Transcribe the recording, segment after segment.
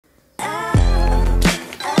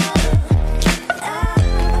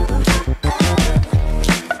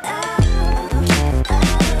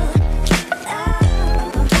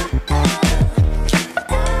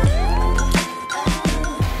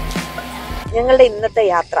ഞങ്ങളുടെ ഇന്നത്തെ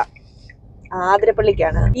യാത്ര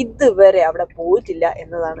ആതിരപ്പള്ളിക്കാണ്. ഇതുവരെ അവിടെ പോയിട്ടില്ല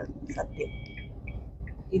എന്നതാണ് സത്യം.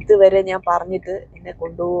 ഇതുവരെ ഞാൻ പറഞ്ഞിട്ട് എന്നെ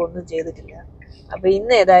കൊണ്ടുപോകൊന്നും ചെയ്തിട്ടില്ല. അപ്പൊ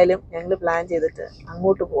ഇന്ന് ഏതായാലും ഞങ്ങൾ പ്ലാൻ ചെയ്തിട്ട്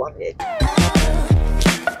അങ്ങോട്ട് പോവാന്ന് വിചാരിച്ചു.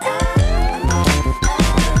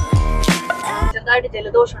 ചെറുതായിട്ട്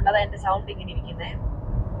ജലദോഷം ഉണ്ട്, അതാ എന്റെ സൗണ്ട് ഇങ്ങനെ ഇരിക്കുന്നേ.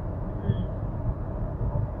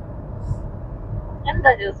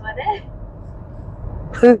 എന്താ ജോസ്മാനെ?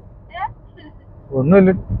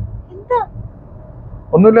 ഒന്നുമില്ല. എന്താ?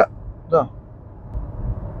 ഒന്നുമില്ല.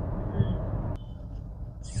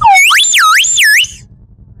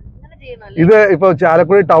 ഇത് ഇപ്പൊ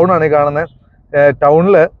ചാലക്കുടി ടൗൺ ആണ് ഈ കാണുന്നത്.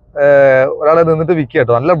 ടൗണില് ഒരാളെ നിന്നിട്ട് വിൽക്കുക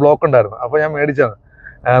കേട്ടോ. നല്ല ബ്ലോക്ക് ഉണ്ടായിരുന്നു, അപ്പൊ ഞാൻ മേടിച്ചാണ്.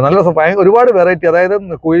 നല്ല ഒരുപാട് വെറൈറ്റി, അതായത്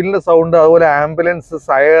കുയിലിന്റെ സൗണ്ട്, അതുപോലെ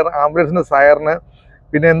ആംബുലൻസിന്റെ സയറിന്,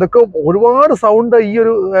 പിന്നെ എന്തൊക്കെ ഒരുപാട് സൗണ്ട് ഈ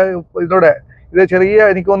ഒരു ഇതിലൂടെ. ഇത് ചെറിയ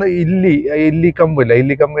എനിക്ക് തോന്നുന്നു ഇല്ലിക്കമ്പില്ല,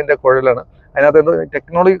 ഇല്ലിക്കമ്പിന്റെ കുഴലാണ്. അതിനകത്ത് എന്തോ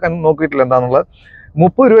ടെക്നോളജി നോക്കിയിട്ടില്ല എന്താണെന്നുള്ളത്.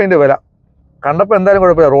 30 രൂപ വില. കണ്ടപ്പോൾ എന്തായാലും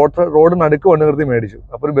കുഴപ്പമില്ല. റോഡ് നടുക്ക് വണ്ടി നിർത്തി മേടിച്ചു.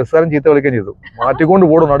 അപ്പൊ ഒരു ബസ്സുകാരൻ ചീത്ത വിളിക്കുകയും ചെയ്തു. മാറ്റിക്കൊണ്ട്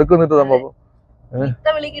പോടും നടുക്ക് നിന്നിട്ട് സംഭവം.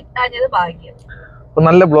 അപ്പൊ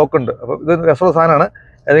നല്ല ബ്ലോക്ക് ഉണ്ട്. അപ്പൊ ഇത് രസമുള്ള സാധനമാണ്.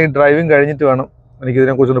 ഏതെങ്കിലും ഡ്രൈവിംഗ് കഴിഞ്ഞിട്ട് വേണം എനിക്ക്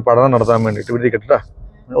ഇതിനെ കുറിച്ചൊരു പഠനം നടത്താൻ വേണ്ടിയിട്ട്. ഇവിടെ കേട്ടാ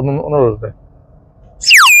ഒന്ന് കൊടുത്തേ.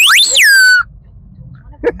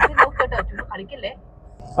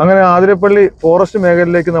 അങ്ങനെ ആതിരപ്പള്ളി ഫോറസ്റ്റ്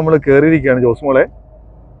മേഖലയിലേക്ക് നമ്മൾ കയറിയിരിക്കുകയാണ് ജോസ്മോളെ.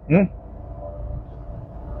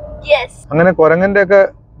 അങ്ങനെ കുരങ്ങന്റെ ഒക്കെ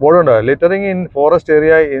ബോർഡുണ്ടോ? Littering in forest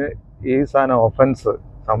area is an offence.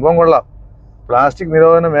 സംഭവം കൊള്ളാം. പ്ലാസ്റ്റിക്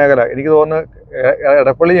നിരോധന മേഖല. എനിക്ക് തോന്നുന്നു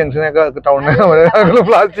എടപ്പള്ളി ജംഗ്ഷനൊക്കെ ടൗണിലെ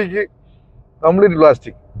പ്ലാസ്റ്റിക്, കംപ്ലീറ്റ്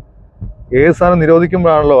പ്ലാസ്റ്റിക്. ഏത് സാധനം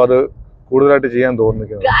നിരോധിക്കുമ്പോഴാണല്ലോ അത് കൂടുതലായിട്ട് ചെയ്യാൻ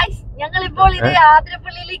തോന്നുന്നത്.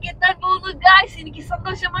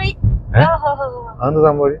 അതെന്ത്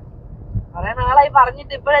സംഭവം? കുറെ നാളായി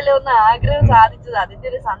പറഞ്ഞിട്ട് ഇപ്പോഴല്ലേ ഒന്ന് ആഗ്രഹം സാധിച്ചത്. അതിന്റെ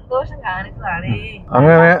ഒരു സന്തോഷം കാണിച്ചതാണ്.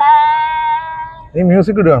 അങ്ങനെ നീ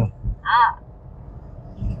മ്യൂസിക് ഇടുകയാണോ?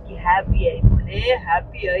 എനിക്ക് ഹാപ്പിയായി മോനെ,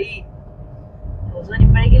 ഹാപ്പിയായി.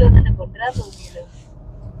 ഇപ്പോഴെങ്കിലും തന്നെ കൊണ്ടുവരാൻ തോന്നിയല്ലോ.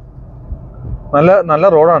 നല്ല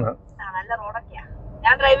റോഡാണ്. നല്ല റോഡൊക്കെയാ.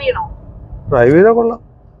 ഞാൻ ഡ്രൈവ് ചെയ്യണോ? ഡ്രൈവ് ചെയ്താൽ കൊള്ളാം.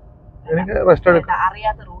 എനിക്ക് റെസ്റ്റ് എടുക്കാം.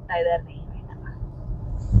 അറിയാത്ത റൂട്ടായതായിരുന്നു.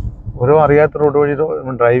 ഓരോ അറിയാത്ത റോഡ് വഴി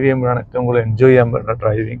ഡ്രൈവ് ചെയ്യുമ്പോഴാണ് ഏറ്റവും കൂടുതൽ എൻജോയ് ചെയ്യാൻ പറ്റുന്ന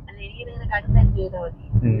ഡ്രൈവിംഗ്.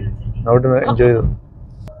 അവിടെ എൻജോയ് ചെയ്തു.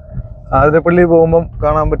 ആതിരപ്പള്ളി പോകുമ്പോൾ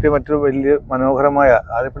കാണാൻ പറ്റിയ മറ്റൊരു വലിയ മനോഹരമായ,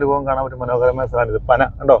 ആതിരപ്പള്ളി പോകുമ്പോൾ കാണാൻ പറ്റിയ മനോഹരമായ സ്ഥലമാണ് ഇത്. പന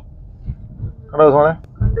കണ്ടോ സോണെ?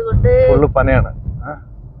 ഫുള്ള് പനയാണ്.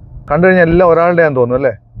 കണ്ടു കഴിഞ്ഞാൽ എല്ലാം ഒരാളുടെ ആണെന്ന് തോന്നുന്നു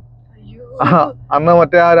അല്ലേ? അന്ന്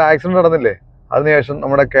മറ്റേ ആ ഒരു ആക്സിഡന്റ് നടന്നില്ലേ, അതിനുശേഷം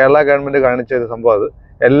നമ്മുടെ കേരള ഗവൺമെന്റ് കാണിച്ച ഒരു സംഭവം. അത്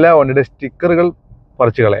എല്ലാ വണ്ടിയുടെ സ്റ്റിക്കറുകൾ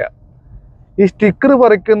പറിച്ചു കളയാം. ഈ സ്റ്റിക്കർ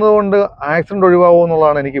പറിക്കുന്നത് കൊണ്ട് ആക്സിഡന്റ് ഒഴിവാകുമോ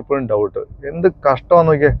എന്നുള്ളതാണ് എനിക്ക് ഇപ്പോഴും ഡൗട്ട്. എന്ത്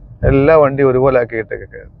കഷ്ടമാന്ന് നോക്കിയാൽ എല്ലാ വണ്ടിയും ഒരുപോലെ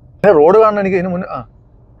ആക്കിയിട്ടൊക്കെ. റോഡ് കാണാൻ എനിക്ക് ഇതിന് മുന്നേ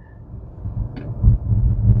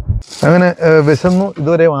അങ്ങനെ വിശന്നു.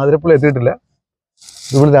 ഇതുവരെ ആതിരപ്പള്ളി എത്തിയിട്ടില്ല.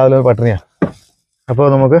 ഇവിടെ രാവിലെ പട്ടിണിയാ. അപ്പോൾ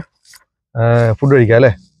നമുക്ക് ഫുഡ് കഴിക്കാം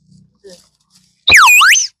അല്ലേ?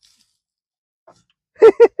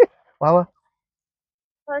 വാവാ.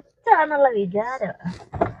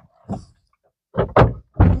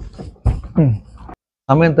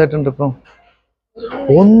 സമയം എന്തായിട്ടുണ്ട് ഇപ്പം?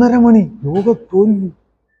 1:30 മണി.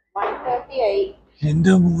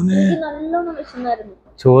 എന്റെ മോനെ,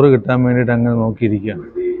 ചോറ് കിട്ടാൻ വേണ്ടിട്ട് അങ്ങനെ നോക്കിയിരിക്കുകയാണ്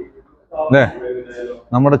അല്ലേ?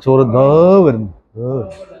 നമ്മുടെ ചോറ് ദാ വരുന്നു.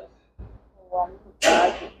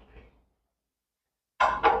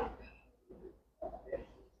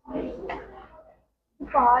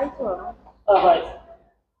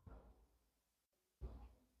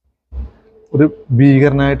 ഒരു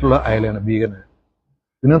ഭീകരനായിട്ടുള്ള അയലാണ്. ഭീകരനായ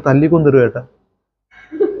പിന്നെ തല്ലിക്കൊണ്ടൊരു ഏട്ടാ.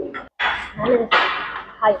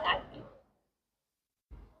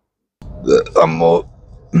 അമ്മോ,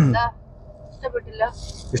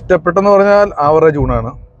 ഇഷ്ടപ്പെട്ടെന്ന് പറഞ്ഞാൽ ആവറേജ്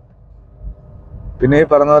ഊണാണ്. പിന്നെ ഈ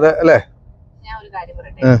പറഞ്ഞ പോലെ അല്ലേ?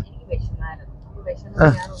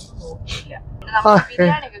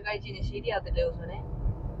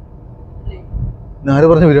 ആര്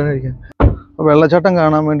പറഞ്ഞു ബിരിയാണി കഴിക്കാൻ? അപ്പൊ വെള്ളച്ചാട്ടം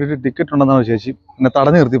കാണാൻ വേണ്ടിയിട്ട് ടിക്കറ്റ് ഉണ്ടെന്നാണ് ചേച്ചി എന്നെ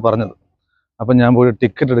തടഞ്ഞു നിർത്തി പറഞ്ഞത്. അപ്പം ഞാൻ പോയി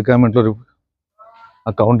ടിക്കറ്റ് എടുക്കാൻ വേണ്ടിയിട്ടൊരു ആ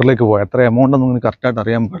കൗണ്ടറിലേക്ക് പോയി. എത്ര എമൗണ്ട് ഒന്നും കറക്റ്റായിട്ട്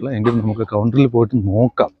അറിയാൻ പാടില്ല, എങ്കിലും നമുക്ക് കൗണ്ടറിൽ പോയിട്ട്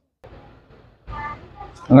നോക്കാം.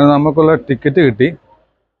 അങ്ങനെ നമുക്കുള്ള ടിക്കറ്റ് കിട്ടി.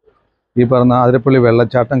 ഈ പറഞ്ഞ ആതിരപ്പള്ളി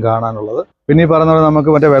വെള്ളച്ചാട്ടം കാണാനുള്ളത്. പിന്നെ ഈ പറഞ്ഞ പോലെ നമുക്ക്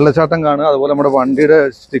മറ്റേ വെള്ളച്ചാട്ടം കാണുക, അതുപോലെ നമ്മുടെ വണ്ടിയുടെ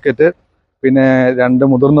ടിക്കറ്റ്, പിന്നെ 2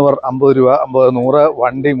 മുതിർന്നവർ 50 രൂപ, 50, 100,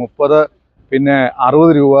 വണ്ടി 30, പിന്നെ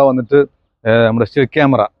 60 രൂപ വന്നിട്ട് നമ്മുടെ സ്റ്റിൽ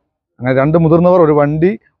ക്യാമറ. അങ്ങനെ 2 മുതിർന്നവർ, ഒരു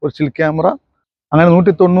വണ്ടി, ഒരു സ്റ്റിൽ ക്യാമറ, അങ്ങനെ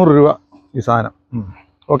 190 രൂപ ഈ സാധനം.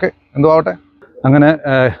 ഓക്കെ, എന്തോ ആവട്ടെ. അങ്ങനെ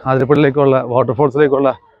ആതിരപ്പള്ളിയിലേക്കുള്ള വാട്ടർഫോൾസിലേക്കുള്ള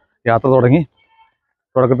യാത്ര തുടങ്ങി.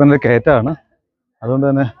 തുടക്കത്തിൻ്റെ കയറ്റമാണ്. അതുകൊണ്ട്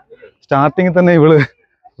തന്നെ സ്റ്റാർട്ടിങ്ങിൽ തന്നെ ഇവള്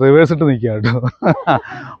റിവേഴ്സ് ഇട്ട് നിൽക്കുക കേട്ടോ.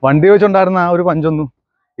 വണ്ടി വെച്ചുണ്ടായിരുന്ന ആ ഒരു പഞ്ചൊന്നും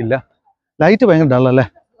ഇല്ല. ലൈറ്റ് ഭയങ്കര ഡള്ളല്ലേ,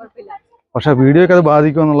 പക്ഷെ വീഡിയോയ്ക്ക് അത്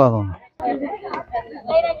ബാധിക്കുമെന്നുള്ളതാണ് തോന്നുന്നു.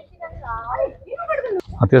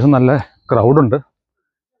 അത്യാവശ്യം നല്ല ക്രൗഡുണ്ട്.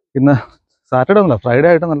 ഇന്ന് സാറ്റർഡേ ഒന്നുമില്ല, ഫ്രൈഡേ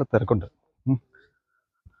ആയിട്ട് നല്ല തിരക്കുണ്ട്.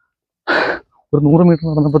 ഒരു 100 മീറ്റർ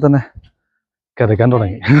നടന്നപ്പോൾ തന്നെ കിതയ്ക്കാൻ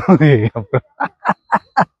തുടങ്ങി.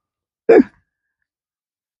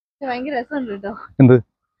 എന്ത്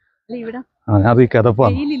അത് ഈ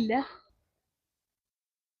കിതപ്പാണ്.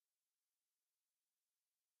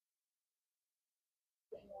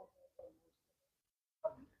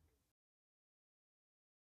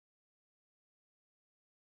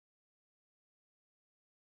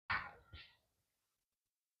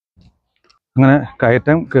 അങ്ങനെ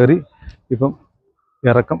കയറ്റം കയറി ഇപ്പം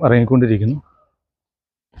ഇറക്കം ഇറങ്ങിക്കൊണ്ടിരിക്കുന്നു.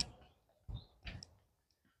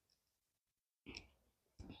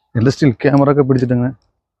 എൻ്റെ സ്റ്റിൽ ക്യാമറ ഒക്കെ പിടിച്ചിട്ട് ഇങ്ങനെ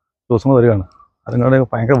ദിവസം വരികയാണ്. അതുങ്ങളുടെ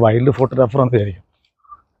ഭയങ്കര വൈൽഡ് ഫോട്ടോഗ്രാഫറാണെന്ന് വിചാരിക്കും.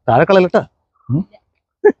 താഴെ കളയല്ലട്ടാ.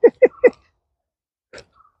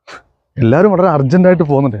 എല്ലാവരും വളരെ അർജന്റായിട്ട്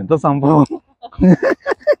പോകുന്നുണ്ട്. എന്താ സംഭവം?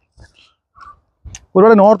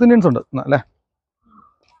 ഒരുപാട് നോർത്ത് ഇന്ത്യൻസ് ഉണ്ട് അല്ലേ?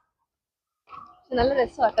 നല്ല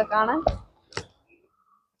രസമാട്ടോ കാണാൻ.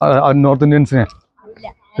 നോർത്ത് ഇന്ത്യൻസിനെ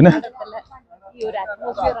പിന്നെ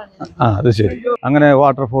അത് ശരി. അങ്ങനെ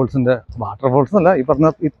വാട്ടർഫോൾസ് അല്ല, ഈ പറഞ്ഞ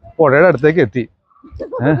ഈ പുഴയുടെ അടുത്തേക്ക് എത്തി.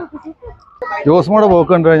 ജോസ്മോടെ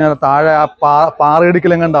പോക്ക് കണ്ടു കഴിഞ്ഞാൽ താഴെ ആ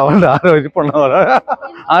പാറയിടിക്കലെങ്ങാണ്ടാവണ്ട ആരോ ഇരിപ്പുള്ളവരാ,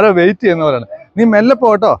 ആരോ വെയിറ്റ് ചെയ്യുന്നവരാണ്. നീ മെല്ലെ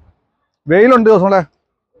പോട്ടോ, വെയിലുണ്ട് ജോസ്മോളെ.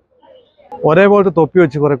 ഒരേപോലത്തെ തൊപ്പി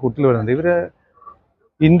വെച്ച് കുറെ കുട്ടികൾ വരുന്നുണ്ട്. ഇവര്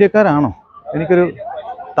ഇന്ത്യക്കാരാണോ? എനിക്കൊരു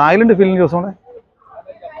തായ്ലൻഡ് ഫീലിംഗ് ജോസ്മോളെ.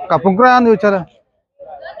 കപ്പുങ്കുറാന്ന് ചോദിച്ചാലോ?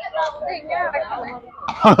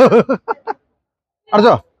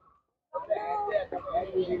 അടച്ചോ?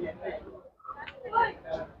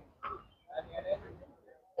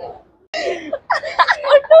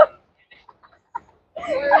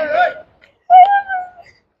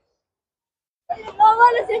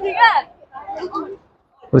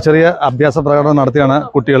 ഒരു ചെറിയ അഭ്യാസ പ്രകടനം നടത്തിയാണ്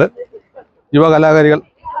കുട്ടികൾ, യുവ കലാകാരികൾ.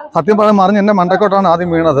 സത്യം പറയാൻ മറിഞ്ഞ് എന്നെ മണ്ടക്കോട്ടാണ്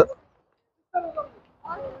ആദ്യം വീണത്.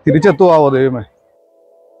 തിരിച്ചെത്തുവാവോ ദൈവമേ?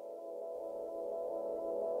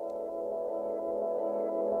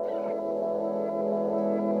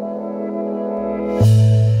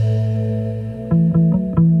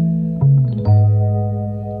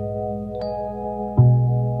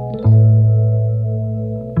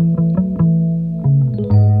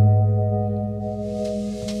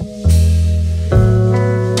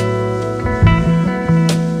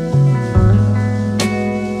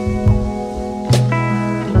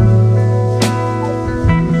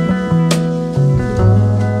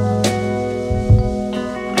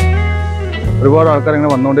 ഒരുപാട് ആൾക്കാർ ഇങ്ങനെ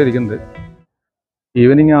വന്നുകൊണ്ടേയിരിക്കുന്നുണ്ട്.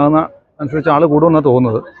 ഈവനിങ് ആകുന്ന അനുസരിച്ച് ആൾ കൂടുമെന്നാണ്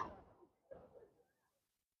തോന്നുന്നത്.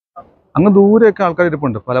 അങ്ങ് ദൂരെയൊക്കെ ആൾക്കാർ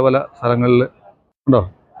ഇരിപ്പുണ്ട്, പല പല സ്ഥലങ്ങളിൽ ഉണ്ടോ.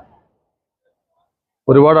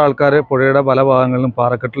 ഒരുപാട് ആൾക്കാർ പുഴയുടെ പല ഭാഗങ്ങളിലും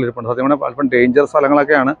പാറക്കെട്ടിൽ ഇരിപ്പുണ്ട്. സത്യം പറഞ്ഞാൽ അല്പം ഡേഞ്ചർ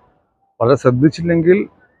സ്ഥലങ്ങളൊക്കെയാണ്. വളരെ ശ്രദ്ധിച്ചില്ലെങ്കിൽ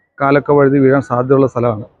കാലൊക്കെ വഴുതി വീഴാൻ സാധ്യതയുള്ള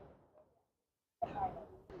സ്ഥലമാണ്.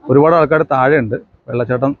 ഒരുപാട് ആൾക്കാർ താഴെയുണ്ട്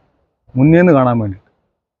വെള്ളച്ചാട്ടം മുന്നേ നിന്ന് കാണാൻ വേണ്ടി.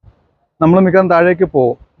 നമ്മൾ മിക്കവാറും താഴേക്ക്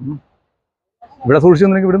പോകും. ഇവിടെ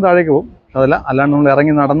സൂക്ഷിച്ചിട്ടുണ്ടെങ്കിൽ ഇവിടുന്ന് താഴേക്ക് പോകും. അതല്ല, അല്ലാണ്ട് നമ്മൾ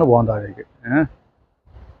ഇറങ്ങി നടന്ന് പോകാം താഴേക്ക്.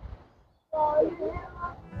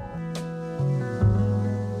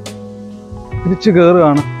 തിരിച്ചു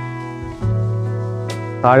കയറുകയാണ്.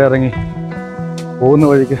 താഴെ ഇറങ്ങി പോകുന്ന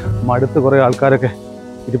വഴിക്ക് മടുത്ത് കുറേ ആൾക്കാരൊക്കെ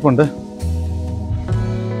ഇരിപ്പുണ്ട്.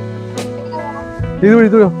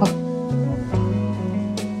 ഇത്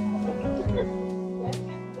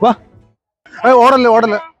വാ,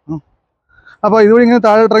 ഓടല്ലേ. അപ്പോൾ ഇതുവഴി ഇങ്ങനെ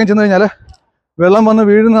താഴെ ഇറങ്ങി ചെന്ന് കഴിഞ്ഞാൽ വെള്ളം വന്ന്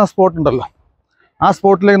വീഴുന്ന ആ സ്പോട്ട് ഉണ്ടല്ലോ, ആ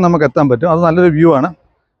സ്പോട്ടിലേക്ക് നമുക്ക് എത്താൻ പറ്റും. അത് നല്ലൊരു വ്യൂ ആണ്.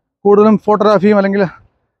 കൂടുതലും ഫോട്ടോഗ്രാഫിയും അല്ലെങ്കിൽ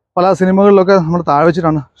പല സിനിമകളിലൊക്കെ നമ്മൾ താഴെ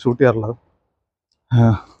വെച്ചിട്ടാണ് ഷൂട്ട് ചെയ്യാറുള്ളത്.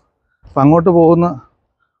 അപ്പം അങ്ങോട്ട് പോകുന്ന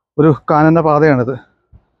ഒരു കാനൻ്റെ പാതയാണിത്.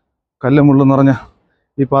 കല്ലും മുള്ളും നിറഞ്ഞ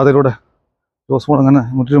ഈ പാതയിലൂടെ ജോസ്മോൾ അങ്ങനെ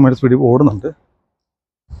 120 സ്പീഡിൽ ഓടുന്നുണ്ട്.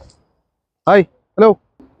 Hi, hello.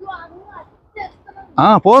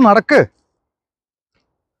 പോ, നടക്ക്.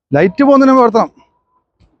 ലൈറ്റ് പോകുന്നതിന് വർത്തണം.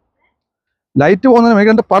 ലൈറ്റ് പോകുന്നതിന്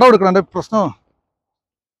എനിക്ക് എൻ്റെ പടം എടുക്കണം. എൻ്റെ പ്രശ്നം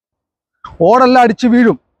ഓടെല്ലാം അടിച്ച്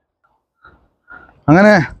വീഴും.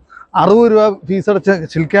 അങ്ങനെ 60 രൂപ ഫീസ് അടച്ച്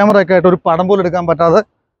ചിൽ ക്യാമറ ഒക്കെ ആയിട്ട് ഒരു പടം പോലും എടുക്കാൻ പറ്റാതെ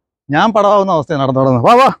ഞാൻ പടമാവുന്ന അവസ്ഥയാണ് നടന്നത്.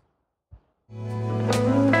 വാ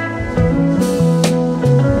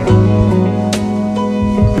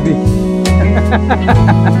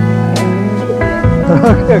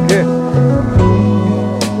ഓക്കെ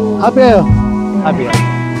ഹാപ്പിയായോ? ഹാപ്പിയാ.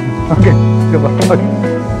 ഓക്കെ,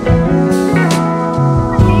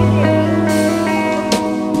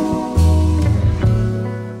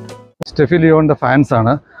 സ്റ്റെഫിലിയോന്റെ ഫാൻസ്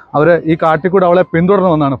ആണ്. അവര് ഈ കാട്ടിൽ കൂടെ അവളെ പിന്തുടർന്ന്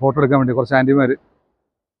വന്നാണ് ഫോട്ടോ എടുക്കാൻ വേണ്ടി. കുറച്ച് ആൻറ്റിമാർ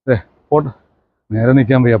ഫോട്ടോ നേരെ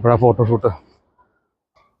നിൽക്കാൻ പോയി എപ്പോഴാ ഫോട്ടോഷൂട്ട്.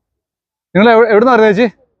 നിങ്ങൾ എവിടുന്ന വരുന്നത് ചേച്ചി?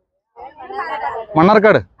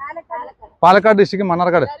 മണ്ണാർക്കാട്, പാലക്കാട് ഡിസ്ട്രിക്ട്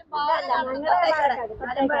മണ്ണാർക്കാട്.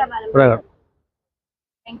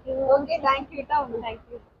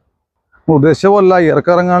 ഉദ്ദേശിച്ച പോലെ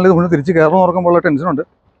ഇറക്കിറങ്ങാനുള്ള മുന്നേ തിരിച്ച് കയറണം ഓർക്കുമ്പോൾ ടെൻഷനുണ്ട്.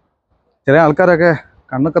 ചില ആൾക്കാരൊക്കെ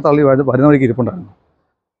കണ്ണൊക്കെ തള്ളി വരുന്ന വഴിക്ക് ഇരിപ്പുണ്ടായിരുന്നു.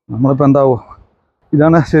 നമ്മളിപ്പോൾ എന്താവോ?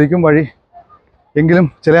 ഇതാണ് ശരിക്കും വഴി. എങ്കിലും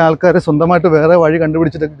ചില ആൾക്കാർ സ്വന്തമായിട്ട് വേറെ വഴി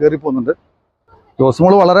കണ്ടുപിടിച്ചിട്ടൊക്കെ കയറി പോകുന്നുണ്ട്.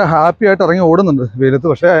 ജോസ്മോള് വളരെ ഹാപ്പി ആയിട്ട് ഇറങ്ങി ഓടുന്നുണ്ട് വെയിലത്ത്.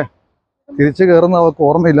 പക്ഷേ തിരിച്ച് കയറുന്ന അവർക്ക്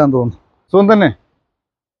ഓർമ്മയില്ലാന്ന് തോന്നുന്നു. സുഖം തന്നെ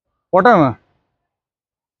കോട്ടയാണ്.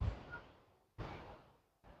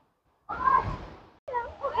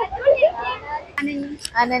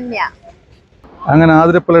 അങ്ങനെ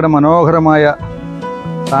ആതിരപ്പള്ളിയുടെ മനോഹരമായ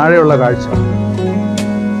താഴെയുള്ള കാഴ്ച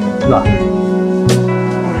ഇതാ.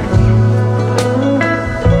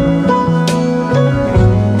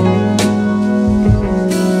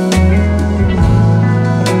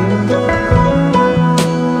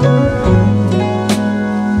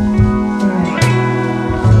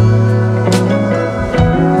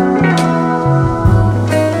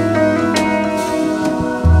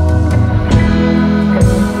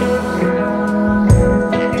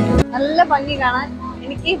 ഭംഗി കാണാൻ.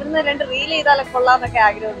 എനിക്ക് ഇവിടുന്ന് 2 റീൽ ചെയ്താലൊക്കെ കൊള്ളാന്നൊക്കെ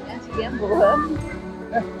ആഗ്രഹമുണ്ട്. ഞാൻ ചെയ്യാൻ പോവുക.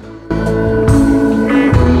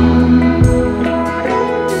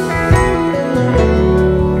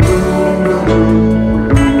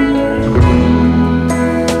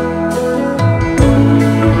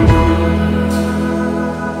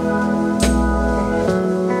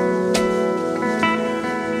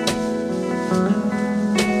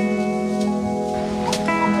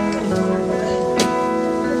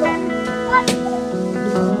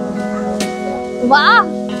 വാ,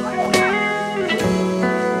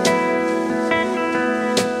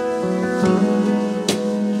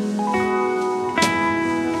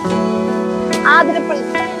 ആതിരപ്പള്ളി.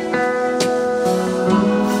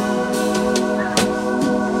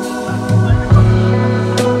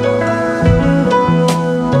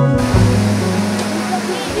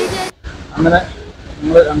 അങ്ങനെ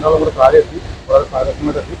നിങ്ങൾ രണ്ടാളും കൂടെ താഴെ എത്തി. വളരെ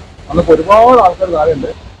താഴെത്തി. അന്നിപ്പോൾ ഒരുപാട് ആൾക്കാർ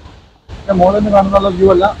താഴെയുണ്ട്. പക്ഷെ മുകളിൽ നിന്ന് കാണുന്നുള്ള വ്യൂ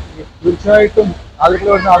അല്ല. തീർച്ചയായിട്ടും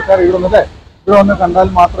ആതിരപ്പള്ളി വരുന്ന ആൾക്കാർ ഇവിടെ വന്നല്ലേ, ഇവിടെ വന്ന് കണ്ടാൽ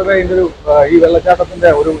മാത്രമേ ഇതിൻ്റെ ഈ വെള്ളച്ചാട്ടത്തിൻ്റെ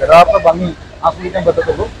ഒരു യഥാർത്ഥ ഭംഗി ആസ്വദിക്കാൻ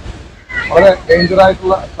പറ്റത്തുള്ളൂ. വളരെ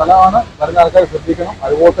ഡേഞ്ചറായിട്ടുള്ള സ്ഥലമാണ്. വരുന്ന ആൾക്കാർ ശ്രദ്ധിക്കണം.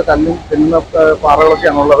 അതുപോലത്തെ കല്ലും തെങ്ങുന്ന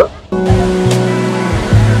പാറകളൊക്കെയാണുള്ളത്.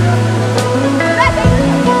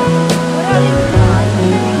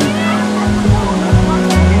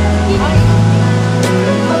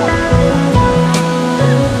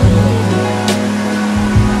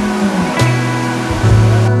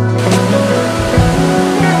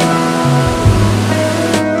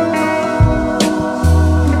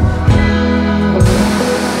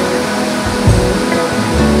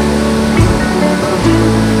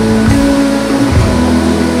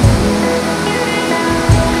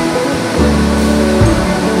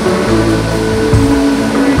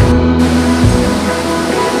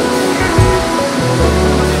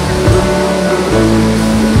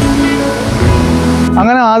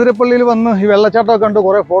 അങ്ങനെ ആതിരപ്പള്ളിയിൽ വന്ന് ഈ വെള്ളച്ചാട്ടമൊക്കെ കണ്ട്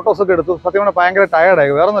കുറേ ഫോട്ടോസൊക്കെ എടുത്തു. സത്യം പറഞ്ഞാൽ ഭയങ്കര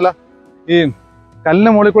ടയർഡായി. വേറെ ഒന്നുമില്ല, ഈ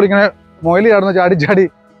കല്ലിന് മുകളിൽ കൂടി ഇങ്ങനെ മൊയില് ചാടുന്ന ചാടി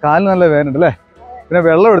കാലിന് നല്ല വേദനയുണ്ട് അല്ലേ. പിന്നെ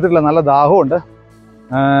വെള്ളം എടുത്തിട്ടില്ല, നല്ല ദാഹമുണ്ട്.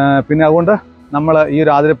 പിന്നെ അതുകൊണ്ട് നമ്മൾ ഈ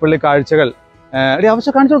ഒരു ആതിരപ്പള്ളി കാഴ്ചകൾ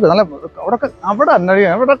ആവശ്യം കാണിച്ചു കൊടുക്കുക. നല്ല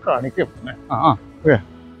അവിടെ കാണിക്കും. ഓക്കെ,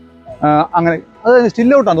 അങ്ങനെ അത്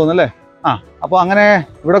സ്റ്റിൽ ഔട്ടാന്ന് തോന്നുന്നു അല്ലേ. അപ്പോൾ അങ്ങനെ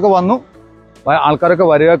ഇവിടെയൊക്കെ വന്നു. ആൾക്കാരൊക്കെ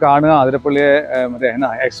വരിക, കാണുക, ആതിരപ്പള്ളിയെ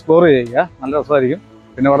എക്സ്പ്ലോർ ചെയ്യുക. നല്ല രസമായിരിക്കും.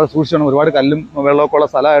 പിന്നെ വളരെ സൂക്ഷിച്ചോണം, ഒരുപാട് കല്ലും വെള്ളമൊക്കെ ഉള്ള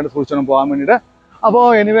സ്ഥലമായിട്ട് സൂക്ഷിച്ചോണം പോകാൻ വേണ്ടിയിട്ട്. അപ്പോൾ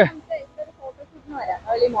എനിവേ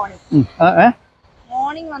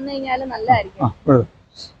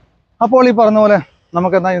അപ്പോൾ ഈ പറഞ്ഞ പോലെ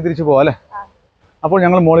നമുക്ക് എന്നാ തിരിച്ചു പോവാം അല്ലേ. അപ്പോൾ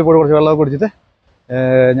ഞങ്ങൾ മോളിൽ പോയി കുറച്ച് വെള്ളമൊക്കെ കുടിച്ചിട്ട്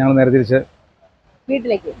ഞങ്ങൾ നേരെ തിരിച്ച്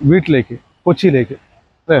വീട്ടിലേക്ക് കൊച്ചിയിലേക്ക്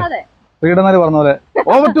അല്ലേ. ഫ്രീഡം പറഞ്ഞ പോലെ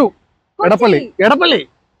ഓവർ ടു എടപ്പള്ളി.